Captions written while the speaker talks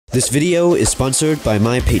This video is sponsored by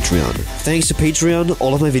my Patreon. Thanks to Patreon,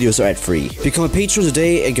 all of my videos are ad-free. Become a patron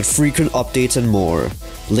today and get frequent updates and more.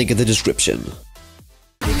 Link in the description.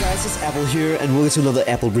 Hey guys, it's Apple here, and welcome to another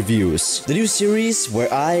Apple Reviews, the new series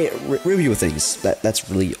where I review things. That's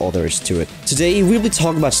really all there is to it. Today, we'll be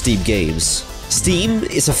talking about Steam games. Steam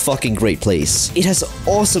is a fucking great place. It has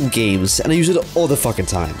awesome games, and I use it all the fucking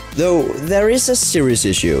time. Though, there is a serious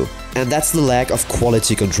issue, and that's the lack of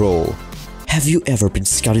quality control. Have you ever been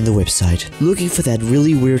scouting the website, looking for that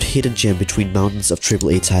really weird hidden gem between mountains of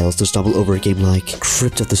AAA titles to stumble over a game like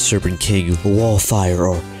Crypt of the Serpent King, Wallfire,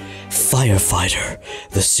 or Firefighter,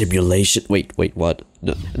 the simulation? Wait, what?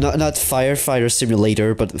 No, not Firefighter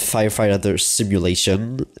Simulator, but Firefighter the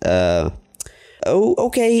Simulation. Oh,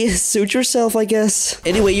 okay, suit yourself, I guess.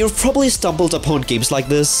 Anyway, you've probably stumbled upon games like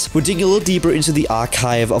this. We're digging a little deeper into the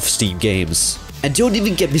archive of Steam games. And don't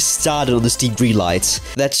even get me started on the Steam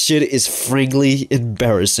greenlight. That shit is frankly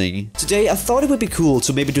embarrassing. Today, I thought it would be cool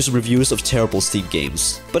to maybe do some reviews of terrible Steam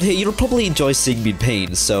games. But hey, you'll probably enjoy seeing me in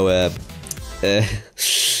pain, so,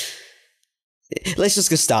 let's just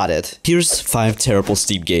get started. Here's 5 terrible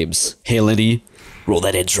Steam games. Hey Lenny, roll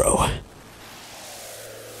that intro.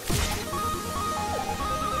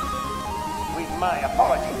 My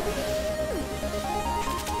apologies.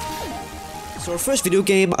 So our first video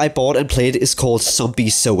game I bought and played is called Zombie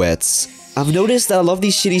Soets. I've noticed that a lot of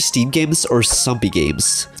these shitty Steam games are zombie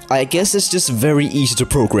games. I guess it's just very easy to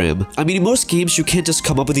program. I mean, in most games you can't just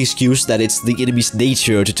come up with the excuse that it's the enemy's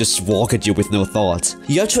nature to just walk at you with no thought.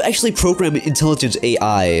 You have to actually program intelligent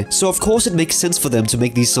AI, so of course it makes sense for them to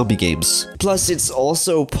make these zombie games. Plus it's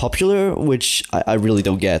also popular, which I really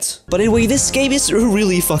don't get. But anyway, this game is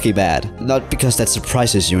really fucking bad. Not because that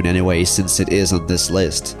surprises you in any way, since it is on this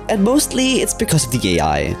list. And mostly it's because of the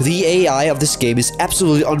AI. The AI of this game is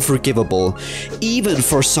absolutely unforgivable, even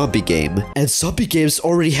for a zombie game. And zombie games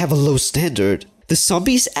already have a low standard. The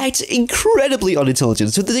zombies act incredibly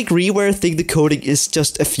unintelligent to the degree where I think the coding is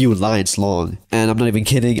just a few lines long. And I'm not even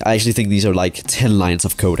kidding, I actually think these are like 10 lines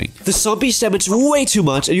of coding. The zombies damage way too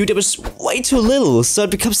much and you damage way too little, so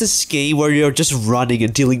it becomes this game where you're just running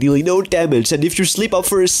and dealing nearly no damage, and if you sleep up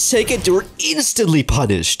for a second, you're instantly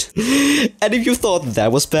punished. And if you thought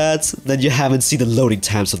that was bad, then you haven't seen the loading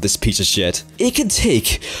times of this piece of shit. It can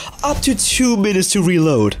take up to 2 minutes to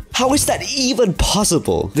reload. How is that even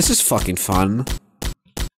possible? This is fucking fun.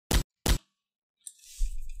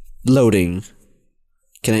 Loading.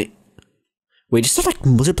 Can I... Wait, is there like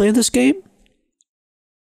multiplayer in this game?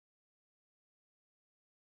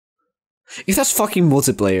 If that's fucking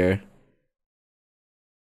multiplayer.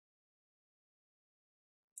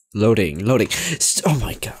 Loading. Oh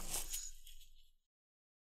my god.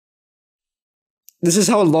 This is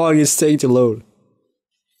how long it's taking to load.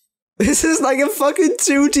 This is like a fucking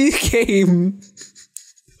 2D game.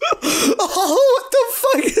 Oh, what the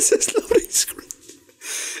fuck is this loading screen?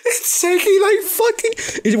 It's taking like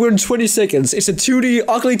fucking... We're in 20 seconds. It's a 2D,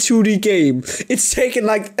 ugly 2D game. It's taking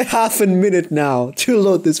like half a minute now to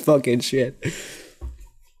load this fucking shit.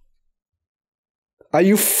 Are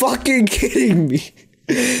you fucking kidding me?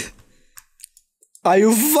 Are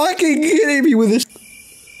you fucking kidding me with this?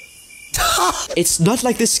 It's not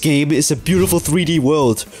like this game is a beautiful 3D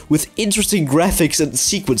world with interesting graphics and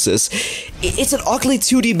sequences. It's an ugly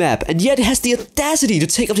 2D map, and yet it has the audacity to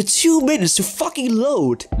take up to 2 minutes to fucking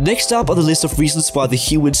load. Next up on the list of reasons why the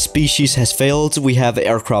human species has failed, we have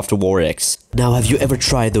Aircraft War X. Now, have you ever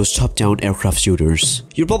tried those top-down aircraft shooters?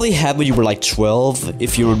 You probably have when you were like 12,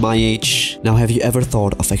 if you're my age. Now, have you ever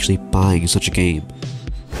thought of actually buying such a game?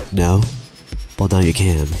 No? Well, now you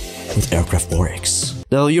can, with Aircraft War X.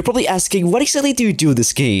 Now, you're probably asking, what exactly do you do in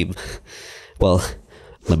this game? Well,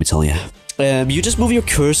 let me tell you. You just move your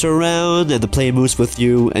cursor around, and the player moves with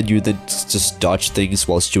you, and you then just dodge things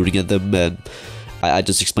while shooting at them, and I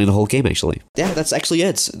just explained the whole game, actually. Yeah, that's actually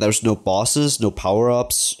it. There's no bosses, no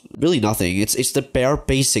power-ups, really nothing. It's the bare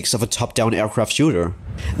basics of a top-down aircraft shooter.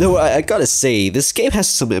 Though, I gotta say, this game has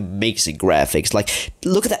some amazing graphics. Like,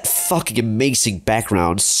 look at that fucking amazing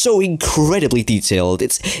background. So incredibly detailed.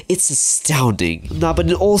 It's astounding. Nah, but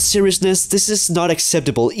in all seriousness, this is not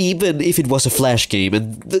acceptable, even if it was a Flash game,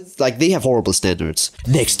 and, like, they have horrible standards.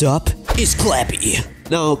 Next up is Clappy.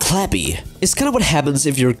 Now, Clappy is kind of what happens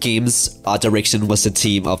if your game's art direction was a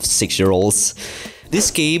team of 6-year-olds. This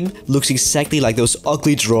game looks exactly like those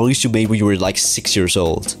ugly drawings you made when you were like 6 years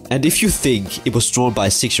old. And if you think it was drawn by a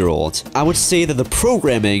 6-year-old, I would say that the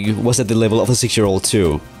programming was at the level of a 6-year-old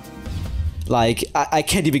too. Like, I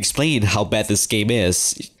can't even explain how bad this game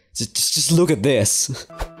is. Just look at this.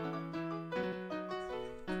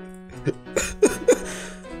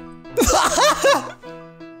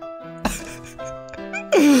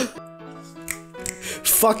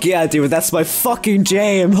 fuck yeah, dude. That's my fucking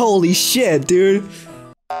jam. Holy shit, dude.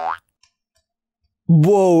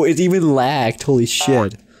 Whoa, it even lagged. Holy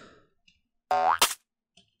shit.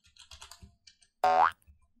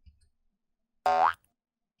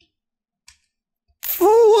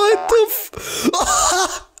 What the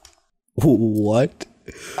What?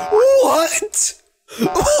 What?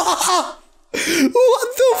 What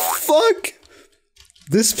the fuck?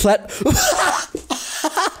 This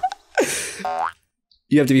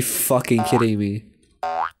You have to be fucking kidding me.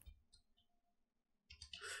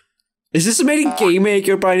 Is this made in Game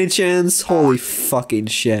Maker by any chance? Holy fucking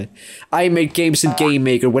shit. I made games in Game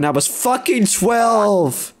Maker when I was fucking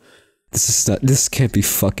 12! This can't be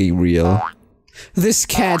fucking real. This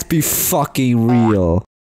can't be fucking real.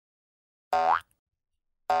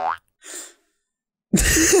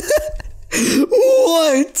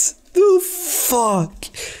 What the fuck?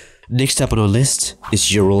 Next up on our list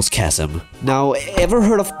is Ural's Chasm. Now, ever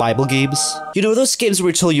heard of Bible games? You know those games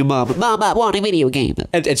where you tell your mom, I want a video game.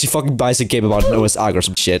 And she fucking buys a game about Noah's Ark or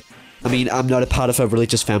some shit. I mean, I'm not a part of a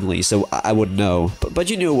religious family, so I wouldn't know. But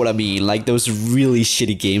you know what I mean, like those really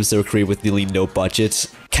shitty games that were created with nearly no budget.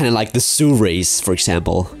 Kinda like the Zoo Race, for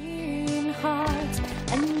example.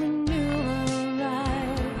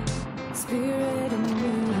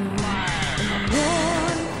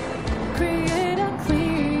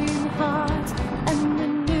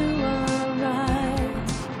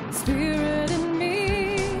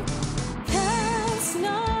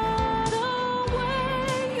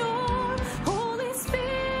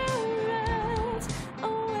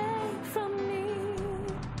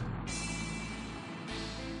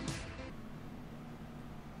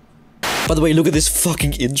 By the way, look at this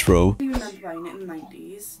fucking intro. I remember buying it in the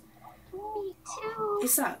 90s. Me too. It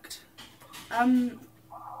sucked. I'm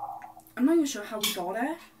not even sure how we got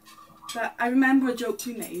it, but I remember a joke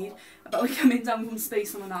we made about like coming down from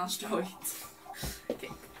space on an asteroid.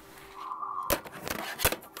 Okay.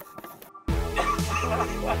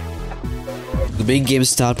 The main game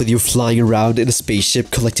starts with you flying around in a spaceship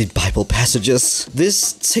collecting Bible passages.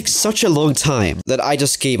 This takes such a long time that I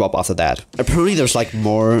just gave up after that. Apparently there's like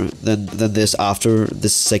more than this after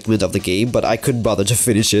this segment of the game, but I couldn't bother to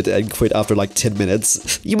finish it and quit after like 10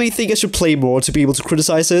 minutes. You may think I should play more to be able to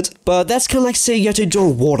criticize it, but that's kind of like saying you have to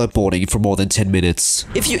endure waterboarding for more than 10 minutes.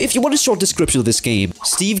 If you want a short description of this game,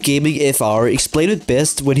 Steve Gaming FR explained it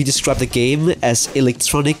best when he described the game as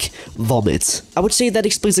electronic vomit. I would say that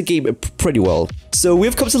explains the game pretty well. So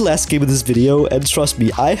we've come to the last game in this video, and trust me,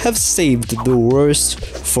 I have saved the worst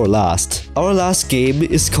for last. Our last game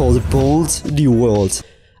is called Bold New World.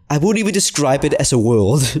 I won't even describe it as a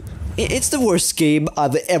world. It's the worst game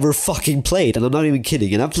I've ever fucking played, and I'm not even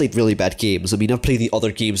kidding, and I've played really bad games. I mean, I've played the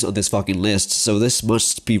other games on this fucking list, so this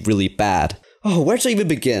must be really bad. Oh, where to even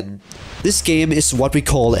begin? This game is what we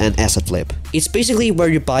call an asset flip. It's basically where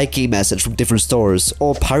you buy game assets from different stores,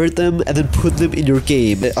 or pirate them and then put them in your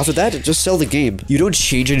game. After that, just sell the game. You don't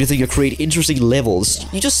change anything or create interesting levels.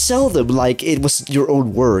 You just sell them like it was your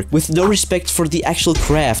own work, with no respect for the actual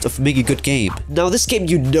craft of making a good game. Now, this game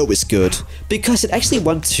you know is good, because it actually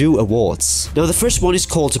won 2 awards. Now, the first one is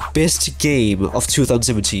called Best Game of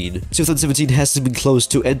 2017. 2017 hasn't been close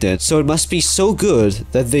to ended, so it must be so good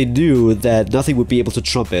that they knew that nothing would be able to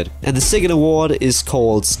trump it. And the second award is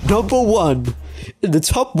called Number 1 in the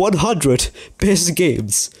top 100 best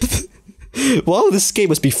games. Wow, this game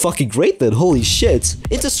must be fucking great then, holy shit.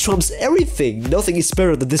 It just trumps everything. Nothing is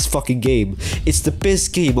better than this fucking game. It's the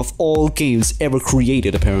best game of all games ever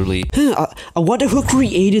created, apparently. I wonder who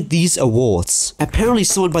created these awards. Apparently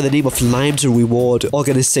someone by the name of Lime to Reward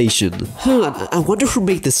Organization. I wonder who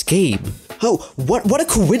made this game. Oh, what a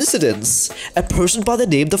coincidence! A person by the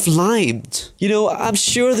name of Limed. You know, I'm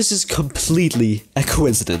sure this is completely a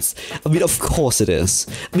coincidence. I mean, of course it is.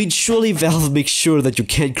 I mean, surely Valve makes sure that you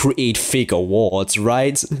can't create fake awards,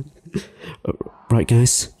 right? Right,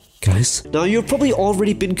 guys? Guys? Now, you've probably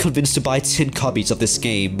already been convinced to buy 10 copies of this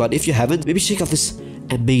game, but if you haven't, maybe check out this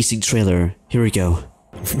amazing trailer. Here we go.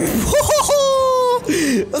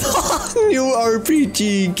 New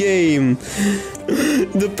RPG game.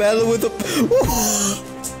 The battle with the...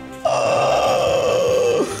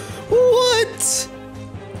 What?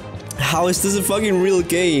 How is this a fucking real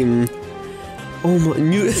game? Oh my...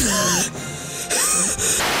 New...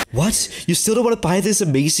 What? You still don't want to buy this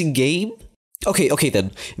amazing game? Okay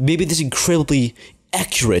then. Maybe this incredibly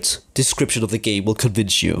accurate description of the game will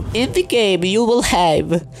convince you. In the game, you will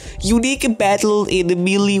have unique battle in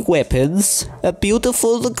melee weapons, a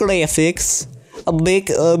beautiful graphics, a big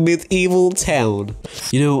medieval town.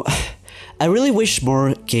 You know, I really wish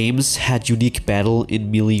more games had unique battle in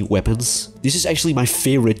melee weapons. This is actually my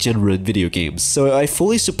favorite genre in video games, so I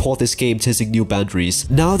fully support this game testing new boundaries.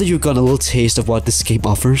 Now that you've got a little taste of what this game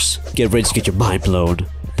offers, get ready to get your mind blown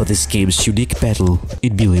by this game's unique battle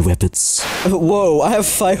in melee weapons. Whoa, I have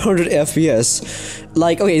 500 FPS.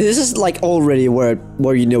 Like, okay, this is like already where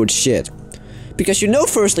you know it's shit. Because you know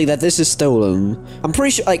firstly that this is stolen. I'm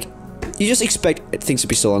pretty sure, like, you just expect things to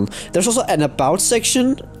be stolen. There's also an about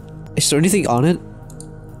section. Is there anything on it?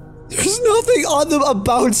 There's nothing on the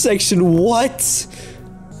about section, what?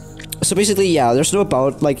 So basically, yeah, there's no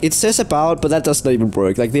about, like, it says about, but that doesn't even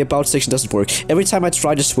work. Like, the about section doesn't work. Every time I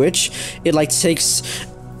try to switch, it like takes,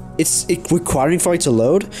 it's requiring for it to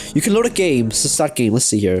load. You can load a game, so start game, let's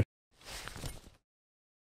see here.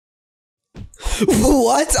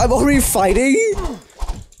 What? I'm already fighting?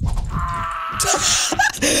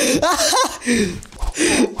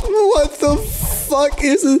 What the fuck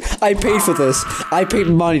is this? I paid for this. I paid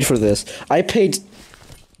money for this. I paid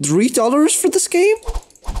 $3 for this game?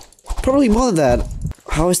 Probably more than that.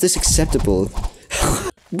 How is this acceptable?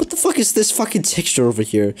 What the fuck is this fucking texture over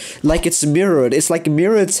here? Like it's mirrored. It's like a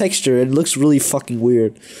mirrored texture. It looks really fucking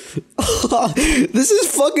weird. This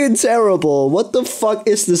is fucking terrible. What the fuck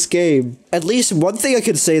is this game? At least one thing I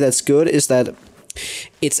can say that's good is that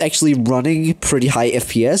it's actually running pretty high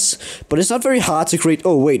FPS, but it's not very hard to create.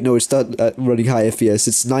 Oh wait, no, it's not running high FPS.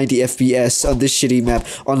 It's 90 FPS on this shitty map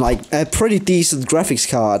on like a pretty decent graphics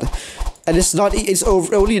card. And it's not, it's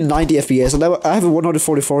only 90 FPS, and I have a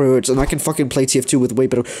 144 Hz, and I can fucking play TF2 with way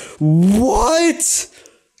better. What?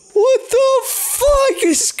 What the fuck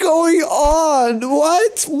is going on?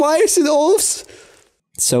 What? Why is it all?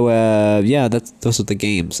 So, yeah, those are the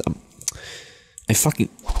games. I fucking...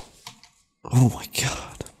 Oh my god.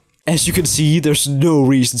 As you can see, there's no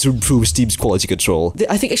reason to improve Steam's quality control.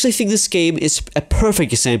 I actually think this game is a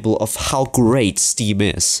perfect example of how great Steam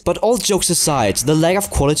is. But all jokes aside, the lack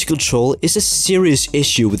of quality control is a serious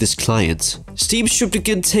issue with this client. Steam should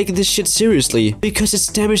begin taking this shit seriously, because it's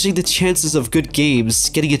damaging the chances of good games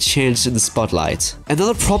getting a chance in the spotlight.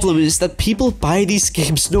 Another problem is that people buy these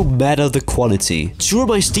games no matter the quality. Two of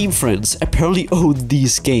my Steam friends apparently own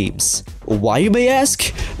these games. Why, you may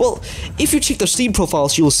ask? Well, if you check their Steam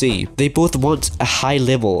profiles, you'll see they both want a high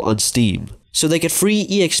level on Steam. So they get free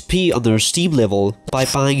EXP on their Steam level by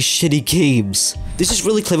buying shitty games. This is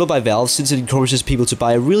really clever by Valve since it encourages people to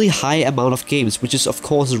buy a really high amount of games, which is of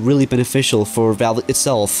course really beneficial for Valve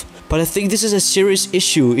itself. But I think this is a serious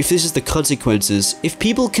issue if this is the consequences. If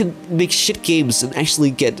people can make shit games and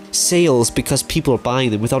actually get sales because people are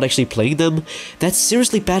buying them without actually playing them, that's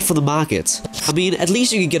seriously bad for the market. I mean, at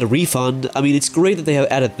least you can get a refund. I mean, it's great that they have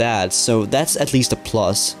added that, so that's at least a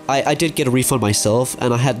plus. I did get a refund myself,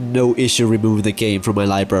 and I had no issue removing the game from my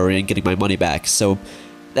library and getting my money back, so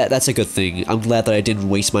that's a good thing. I'm glad that I didn't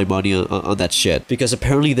waste my money on that shit, because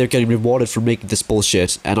apparently they're getting rewarded for making this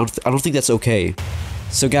bullshit, and I don't think that's okay.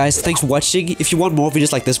 So guys, thanks for watching. If you want more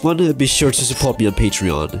videos like this one, be sure to support me on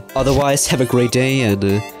Patreon. Otherwise, have a great day, and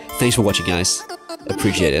thanks for watching, guys.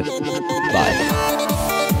 Appreciate it. Bye.